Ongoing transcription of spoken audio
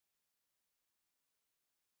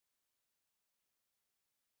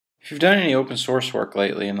If you've done any open source work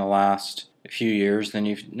lately in the last few years, then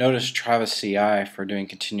you've noticed Travis-CI for doing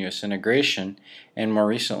continuous integration, and more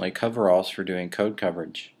recently Coveralls for doing code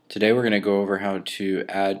coverage. Today we're going to go over how to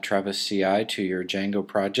add Travis-CI to your Django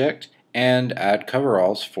project and add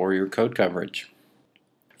Coveralls for your code coverage.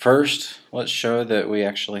 First, let's show that we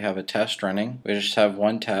actually have a test running. We just have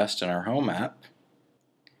one test in our home app.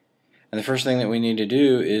 And the first thing that we need to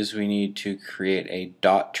do is we need to create a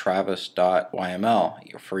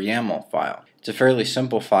 .travis.yml for YAML file. It's a fairly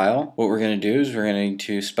simple file. What we're going to do is we're going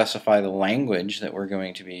to specify the language that we're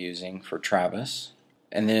going to be using for Travis.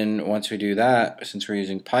 And then once we do that, since we're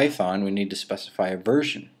using Python, we need to specify a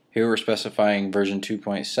version. Here we're specifying version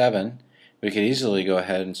 2.7. We could easily go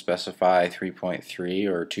ahead and specify 3.3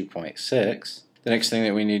 or 2.6. The next thing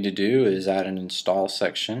that we need to do is add an install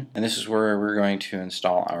section, and this is where we're going to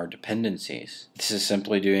install our dependencies. This is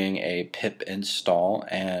simply doing a pip install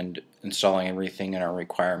and installing everything in our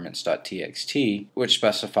requirements.txt, which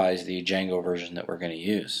specifies the Django version that we're going to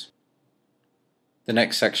use. The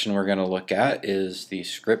next section we're going to look at is the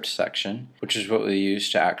script section, which is what we use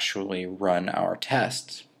to actually run our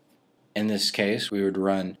tests. In this case, we would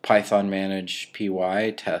run python manage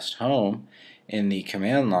py test home in the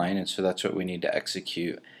command line, and so that's what we need to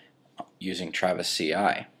execute using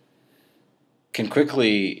Travis-CI. Can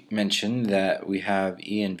quickly mention that we have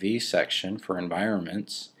env section for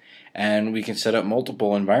environments, and we can set up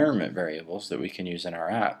multiple environment variables that we can use in our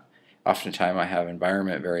app. Oftentimes I have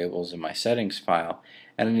environment variables in my settings file,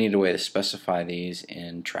 and I need a way to specify these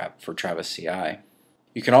for Travis-CI.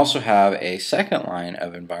 You can also have a second line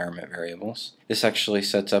of environment variables. This actually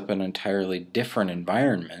sets up an entirely different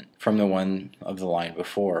environment from the one of the line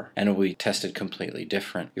before, and it will be tested completely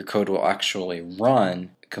different. Your code will actually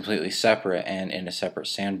run completely separate and in a separate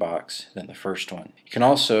sandbox than the first one. You can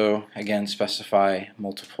also, again, specify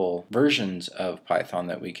multiple versions of Python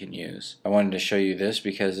that we can use. I wanted to show you this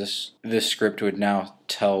because this script would now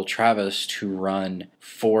tell Travis to run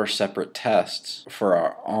 4 separate tests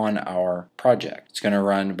on our project. It's going to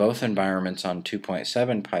run both environments on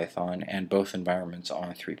 2.7 Python and both environments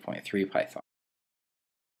on 3.3 Python.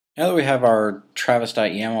 Now that we have our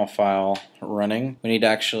travis.yml file running, we need to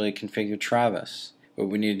actually configure Travis. What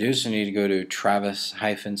we need to do is we need to go to travis-ci.org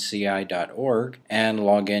and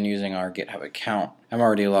log in using our GitHub account. I'm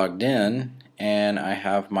already logged in, and I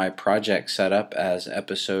have my project set up as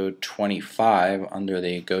episode 25 under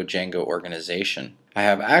the GoDjango organization. I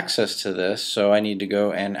have access to this, so I need to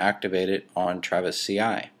go and activate it on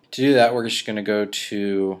Travis-CI. To do that, we're just going to go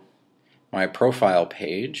to my profile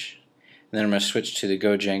page, and then I'm going to switch to the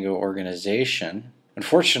GoDjango organization.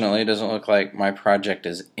 Unfortunately, it doesn't look like my project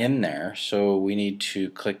is in there, so we need to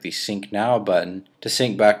click the Sync Now button to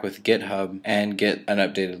sync back with GitHub and get an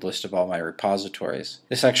updated list of all my repositories.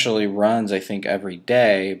 This actually runs, I think, every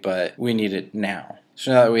day, but we need it now.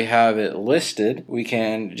 So now that we have it listed, we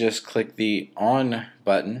can just click the On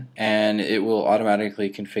button, and it will automatically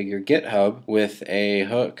configure GitHub with a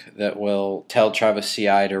hook that will tell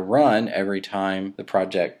Travis-CI to run every time the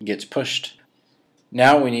project gets pushed.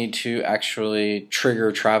 Now we need to actually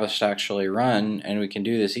trigger Travis to actually run, and we can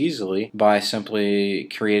do this easily by simply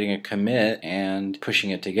creating a commit and pushing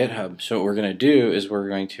it to GitHub. So what we're going to do is we're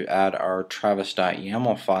going to add our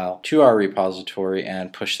travis.yml file to our repository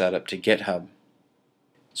and push that up to GitHub.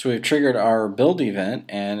 So we've triggered our build event,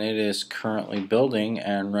 and it is currently building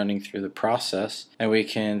and running through the process, and we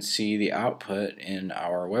can see the output in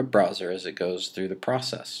our web browser as it goes through the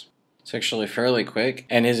process. It's actually fairly quick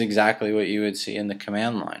and is exactly what you would see in the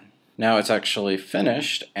command line. Now it's actually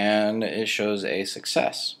finished and it shows a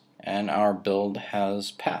success, and our build has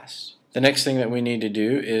passed. The next thing that we need to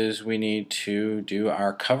do is we need to do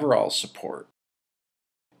our Coveralls support.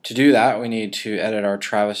 To do that, we need to edit our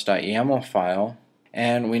travis.yml file,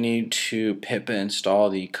 and we need to pip install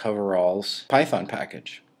the Coveralls Python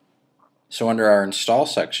package. So under our install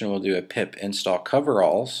section, we'll do a pip install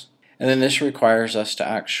Coveralls. And then this requires us to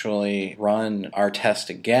actually run our test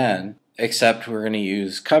again, except we're going to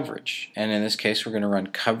use coverage. And in this case, we're going to run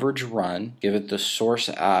coverage run, give it the source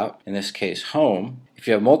app, in this case home. If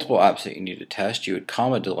you have multiple apps that you need to test, you would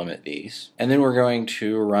comma delimit these. And then we're going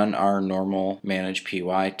to run our normal manage py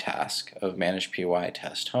task of manage py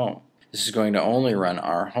test home. This is going to only run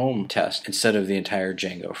our home test instead of the entire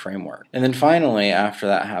Django framework. And then finally, after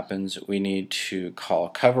that happens, we need to call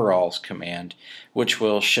Coveralls command, which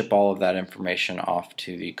will ship all of that information off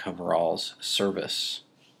to the Coveralls service.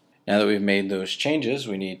 Now that we've made those changes,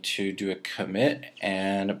 we need to do a commit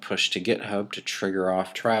and push to GitHub to trigger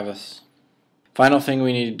off Travis. Final thing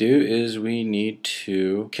we need to do is we need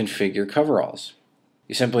to configure Coveralls.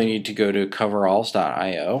 You simply need to go to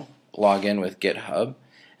coveralls.io, log in with GitHub,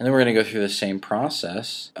 And then we're going to go through the same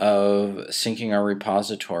process of syncing our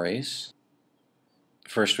repositories.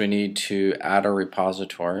 First, we need to add a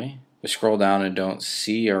repository. We scroll down and don't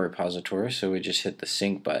see our repository, so we just hit the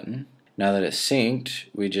sync button. Now that it's synced,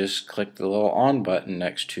 we just click the little on button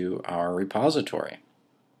next to our repository.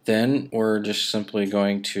 Then we're just simply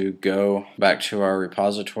going to go back to our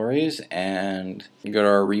repositories and go to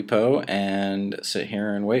our repo and sit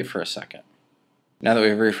here and wait for a second. Now that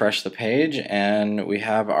we've refreshed the page and we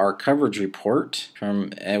have our coverage report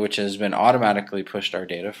which has been automatically pushed our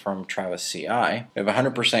data from Travis-CI, we have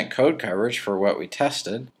 100% code coverage for what we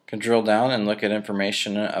tested. Can drill down and look at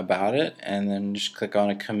information about it and then just click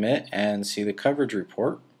on a commit and see the coverage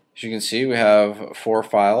report. As you can see, we have 4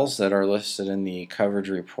 files that are listed in the coverage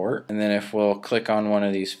report, and then if we'll click on one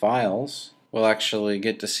of these files, we'll actually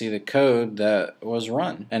get to see the code that was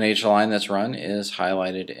run, and each line that's run is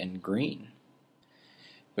highlighted in green.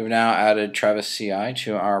 We've now added Travis-CI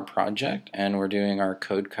to our project, and we're doing our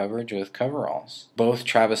code coverage with Coveralls. Both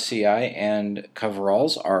Travis-CI and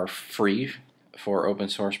Coveralls are free for open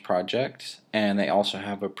source projects, and they also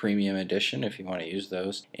have a premium edition if you want to use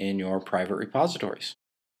those in your private repositories.